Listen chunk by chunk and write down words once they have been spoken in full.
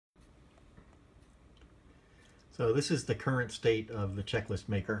So this is the current state of the checklist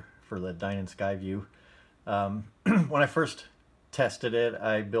maker for the Dynon Skyview. When I first tested it,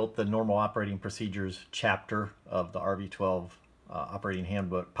 I built the normal operating procedures chapter of the RV12 operating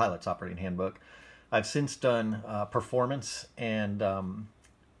handbook, pilot's operating handbook. I've since done performance and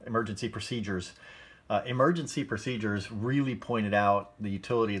emergency procedures. Emergency procedures really pointed out the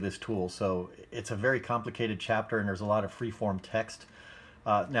utility of this tool. So it's a very complicated chapter and there's a lot of free-form text.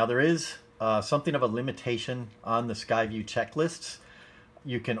 Now there is something of a limitation on the Skyview checklists.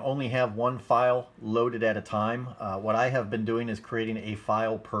 You can only have one file loaded at a time. What I have been doing is creating a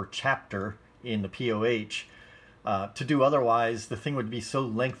file per chapter in the POH. To do otherwise, the thing would be so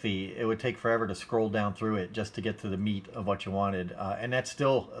lengthy, it would take forever to scroll down through it just to get to the meat of what you wanted. And that's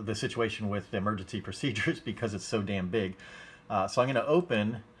still the situation with the emergency procedures because it's so damn big. So I'm going to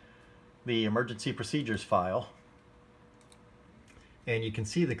open the emergency procedures file. And you can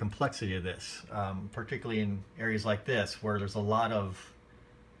see the complexity of this, particularly in areas like this where there's a lot of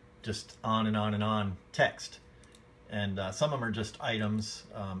just on and on and on text. And some of them are just items,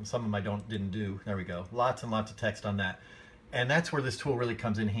 some of them I didn't do. There we go. Lots and lots of text on that. And that's where this tool really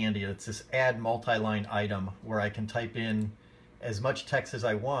comes in handy. It's this add multi-line item where I can type in as much text as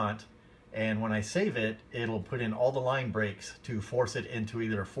I want. And when I save it, it'll put in all the line breaks to force it into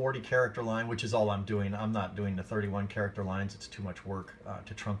either a 40 character line, which is all I'm doing. I'm not doing the 31 character lines. It's too much work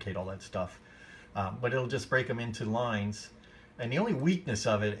to truncate all that stuff. But it'll just break them into lines. And the only weakness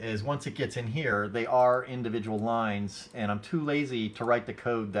of it is once it gets in here, they are individual lines, and I'm too lazy to write the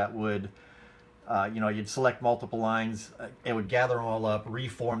code that would, you'd select multiple lines, it would gather them all up,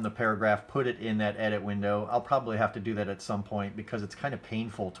 reform the paragraph, put it in that edit window. I'll probably have to do that at some point because it's kind of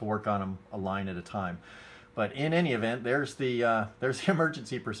painful to work on them a line at a time. But in any event, there's the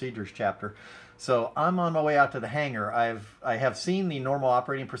emergency procedures chapter. So I'm on my way out to the hangar. I have seen the normal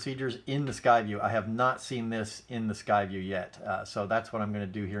operating procedures in the Skyview. I have not seen this in the Skyview yet. So that's what I'm going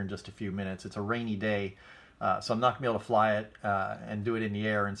to do here in just a few minutes. It's a rainy day, so I'm not going to be able to fly it and do it in the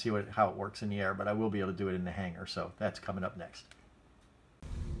air and see how it works in the air, but I will be able to do it in the hangar. So that's coming up next.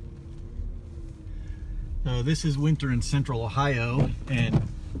 This is winter in central Ohio, and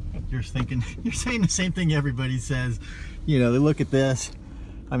you're saying the same thing everybody says. You know, they look at this.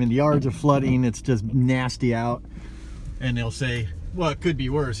 I mean, the yards are flooding, it's just nasty out. And they'll say, well, it could be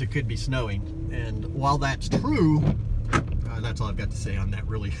worse, it could be snowing. And while that's true, that's all I've got to say on that,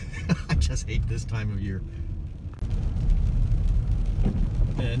 really. I just hate this time of year.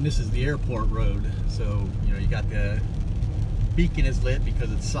 And this is the airport road. So, you got the beacon is lit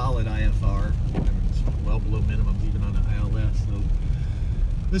because it's solid IFR. It's well below minimums even on the ILS. So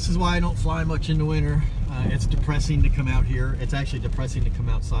this is why I don't fly much in the winter. It's depressing to come out here. It's actually depressing to come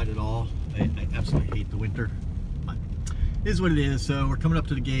outside at all. I absolutely hate the winter. But it is what it is. So we're coming up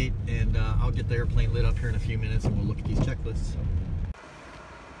to the gate, and I'll get the airplane lit up here in a few minutes, and we'll look at these checklists.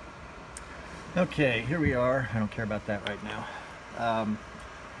 Okay, here we are. I don't care about that right now.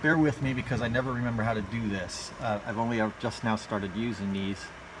 Bear with me because I never remember how to do this. I've only just now started using these.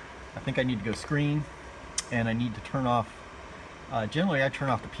 I think I need to go screen, and I need to turn off. Generally, I turn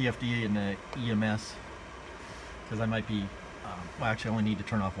off the PFD and the EMS because I might be, well, actually I only need to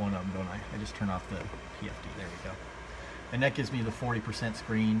turn off one of them, don't I? I just turn off the PFD, there we go. And that gives me the 40%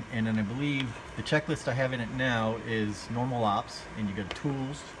 screen, and then I believe the checklist I have in it now is normal ops, and you go to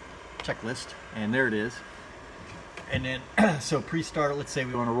tools, checklist, and there it is. And then, so pre-start, let's say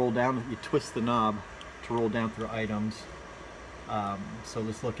we want to roll down, you twist the knob to roll down through items. So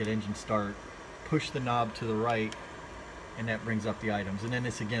let's look at engine start, push the knob to the right, and that brings up the items. And then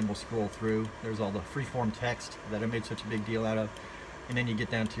this again will scroll through. There's all the freeform text that I made such a big deal out of. And then you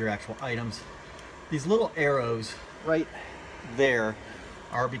get down to your actual items. These little arrows right there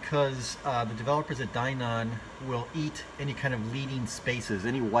are because the developers at Dynon will eat any kind of leading spaces.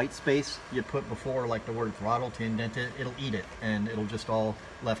 Any white space you put before like the word throttle to indent it, it'll eat it and it'll just all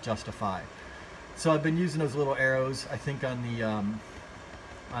left justify. So I've been using those little arrows. I think on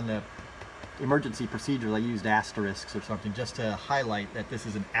the emergency procedures I used asterisks or something just to highlight that this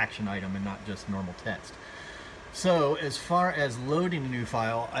is an action item and not just normal text. So as far as loading a new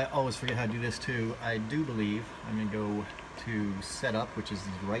file, I always forget how to do this too. I do believe I'm going to go to setup, which is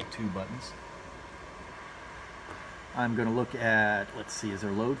these right two buttons. I'm going to look at, let's see, is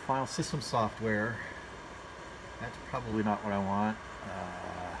there load file, system software? That's probably not what I want.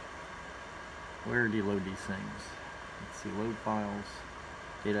 Where do you load these things? Let's see, load files.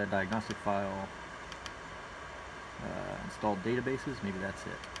 Data diagnostic file, installed databases, maybe that's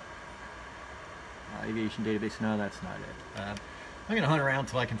it. Aviation database, no, that's not it. I'm going to hunt around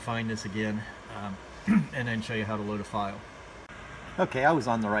till I can find this again and then show you how to load a file. Okay, I was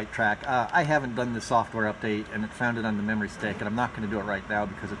on the right track. I haven't done the software update and it found it on the memory stick, and I'm not going to do it right now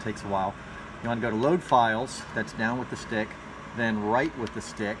because it takes a while. You want to go to load files, that's down with the stick, then right with the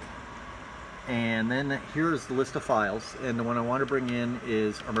stick, and then here's the list of files, and the one I want to bring in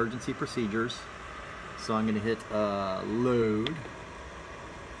is emergency procedures. So I'm going to hit load,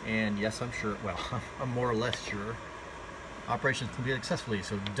 and yes, I'm sure, well, I'm more or less sure. Operations completed successfully,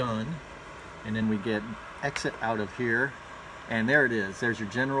 so done. And then we get exit out of here, and there it is. There's your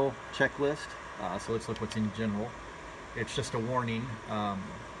general checklist. So let's look what's in general. It's just a warning.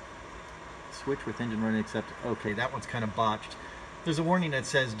 Switch with engine running except, okay, that one's kind of botched. There's a warning that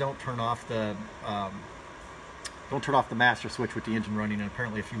says don't turn off the master switch with the engine running, and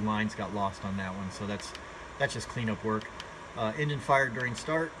apparently a few lines got lost on that one, so that's just cleanup work. Engine fired during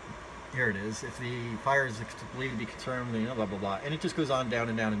start. Here it is. If the fire is believed to be confirmed, you know, blah blah blah, and it just goes on down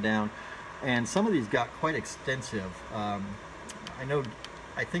and down and down. And some of these got quite extensive. I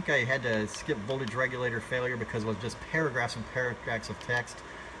think I had to skip voltage regulator failure because it was just paragraphs and paragraphs of text,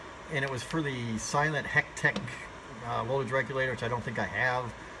 and it was for the silent Hectech voltage regulator, which I don't think I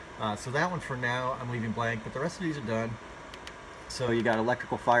have. So that one for now I'm leaving blank, but the rest of these are done. So you got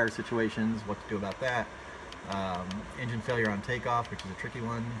electrical fire situations, what to do about that. Engine failure on takeoff, which is a tricky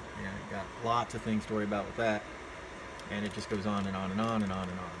one. Yeah, you got lots of things to worry about with that. And it just goes on and on and on and on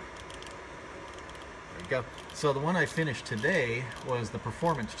and on. There you go. So the one I finished today was the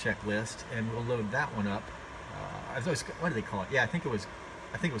performance checklist, and we'll load that one up. What do they call it? Yeah, I think it was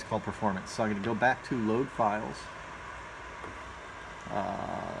called performance. So I'm going to go back to load files.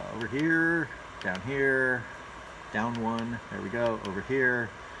 Over here, down one, there we go, over here,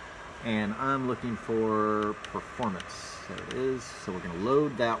 and I'm looking for performance. There it is. So we're going to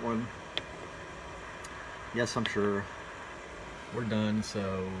load that one. Yes, I'm sure. We're done,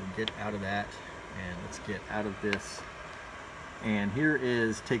 so get out of that, and let's get out of this. And here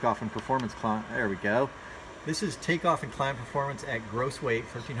is takeoff and performance climb. There we go. This is takeoff and climb performance at gross weight,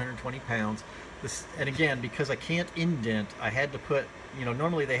 1,320 pounds. This, and again, because I can't indent, I had to put, you know,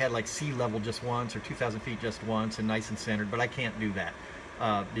 normally they had like sea level just once or 2,000 feet just once and nice and centered, but I can't do that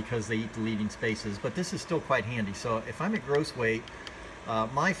because they eat the leading spaces. But this is still quite handy. So if I'm at gross weight,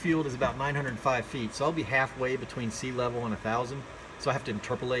 my field is about 905 feet, so I'll be halfway between sea level and 1,000. So I have to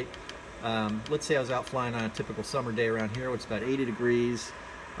interpolate. Let's say I was out flying on a typical summer day around here, which is about 80 degrees.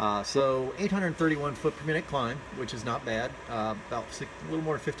 So 831 foot per minute climb, which is not bad. A little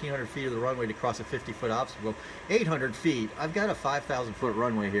more than 1,500 feet of the runway to cross a 50-foot obstacle. 800 feet. I've got a 5,000 foot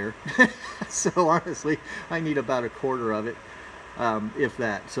runway here. So honestly, I need about a quarter of it, if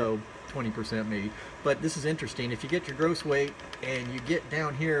that. So 20% maybe. But this is interesting. If you get your gross weight and you get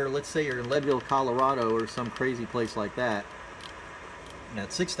down here, let's say you're in Leadville, Colorado, or some crazy place like that,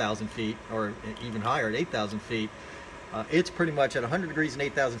 at 6,000 feet, or even higher at 8,000 feet, it's pretty much at 100 degrees and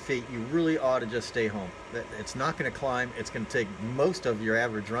 8,000 feet, you really ought to just stay home. It's not going to climb. It's going to take most of your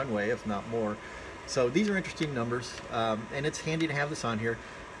average runway, if not more. So these are interesting numbers, and it's handy to have this on here.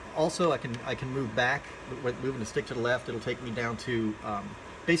 Also, I can move back. Moving the stick to the left, it'll take me down to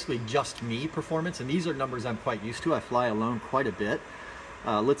basically just me performance, and these are numbers I'm quite used to. I fly alone quite a bit.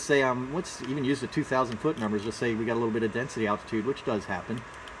 Let's say let's even use the 2,000 foot numbers. Just say we got a little bit of density altitude, which does happen.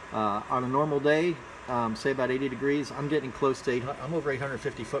 On a normal day, say about 80 degrees, I'm getting close to I'm over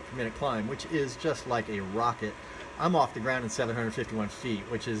 850 foot per minute climb, which is just like a rocket. I'm off the ground in 751 feet,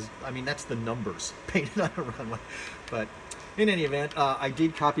 which is, I mean, that's the numbers painted on a runway. But in any event, I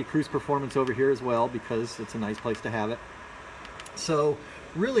did copy cruise performance over here as well because it's a nice place to have it. So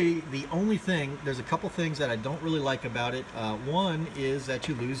really, the only thing, there's a couple things that I don't really like about it. One is that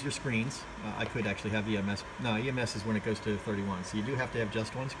you lose your screens. I could actually have EMS. No, EMS is when it goes to 31, so you do have to have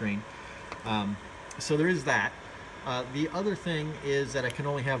just one screen. So there is that. The other thing is that I can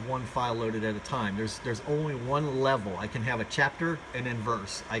only have one file loaded at a time. There's only one level. I can have a chapter and then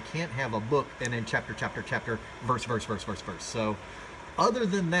verse. I can't have a book and then chapter, verse. So other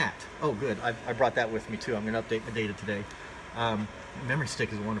than that, oh good, I brought that with me too. I'm going to update the data today. Memory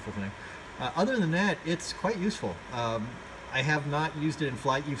stick is a wonderful thing. Other than that, it's quite useful. I have not used it in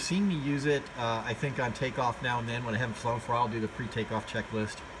flight. You've seen me use it, I think, on takeoff now and then. When I haven't flown for a while, I'll do the pre-takeoff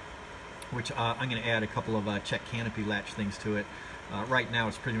checklist, which I'm going to add a couple of check canopy latch things to it. Right now,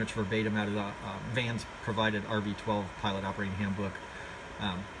 it's pretty much verbatim out of the Van's provided RV12 pilot operating handbook.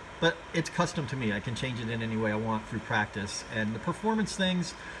 But it's custom to me. I can change it in any way I want through practice. And the performance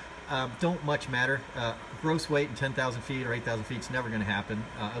things don't much matter. Gross weight in 10,000 feet or 8,000 feet is never going to happen.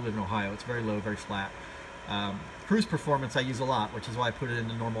 I live in Ohio. It's very low, very flat. Cruise performance I use a lot, which is why I put it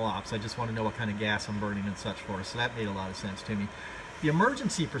into normal ops. I just want to know what kind of gas I'm burning and such for. So that made a lot of sense to me. The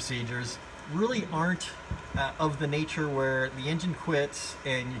emergency procedures, really aren't of the nature where the engine quits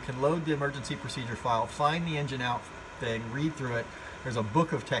and you can load the emergency procedure file, find the engine out thing, read through it. There's a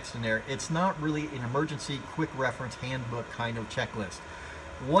book of text in there. It's not really an emergency quick reference handbook kind of checklist.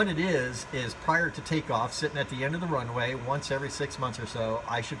 What it is prior to takeoff, sitting at the end of the runway, once every 6 months or so,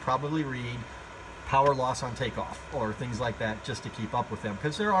 I should probably read power loss on takeoff or things like that just to keep up with them,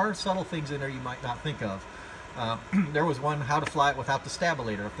 because there are subtle things in there you might not think of. There was one, how to fly it without the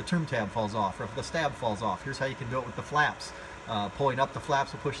stabilator, if the trim tab falls off or if the stab falls off. Here's how you can do it with the flaps. Pulling up the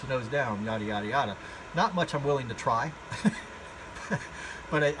flaps will push the nose down, yada yada yada. Not much I'm willing to try,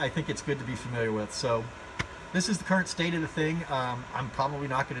 but I think it's good to be familiar with. So this is the current state of the thing. I'm probably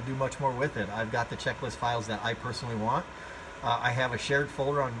not going to do much more with it. I've got the checklist files that I personally want. I have a shared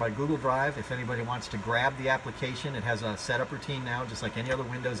folder on my Google Drive. If anybody wants to grab the application, it has a setup routine now, just like any other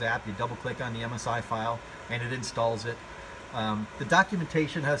Windows app. You double click on the MSI file and it installs it. The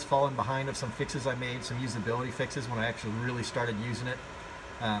documentation has fallen behind of some fixes I made, some usability fixes when I actually really started using it.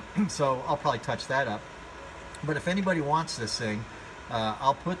 So I'll probably touch that up. But if anybody wants this thing,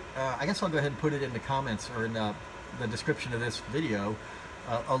 I'll put, I guess I'll go ahead and put it in the comments or in the description of this video,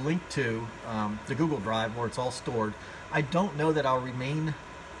 a link to the Google Drive where it's all stored. I don't know that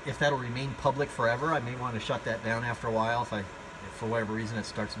if that'll remain public forever. I may want to shut that down after a while if for whatever reason it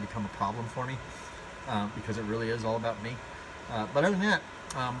starts to become a problem for me, because it really is all about me. But other than that,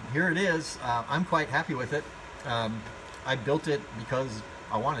 here it is. I'm quite happy with it. I built it because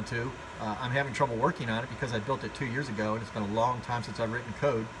I wanted to. I'm having trouble working on it because I built it 2 years ago and it's been a long time since I've written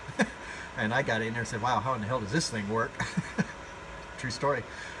code. And I got in there and said, wow, how in the hell does this thing work? True story.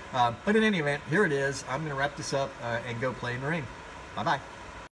 But in any event, here it is. I'm going to wrap this up and go play in the ring. Bye-bye.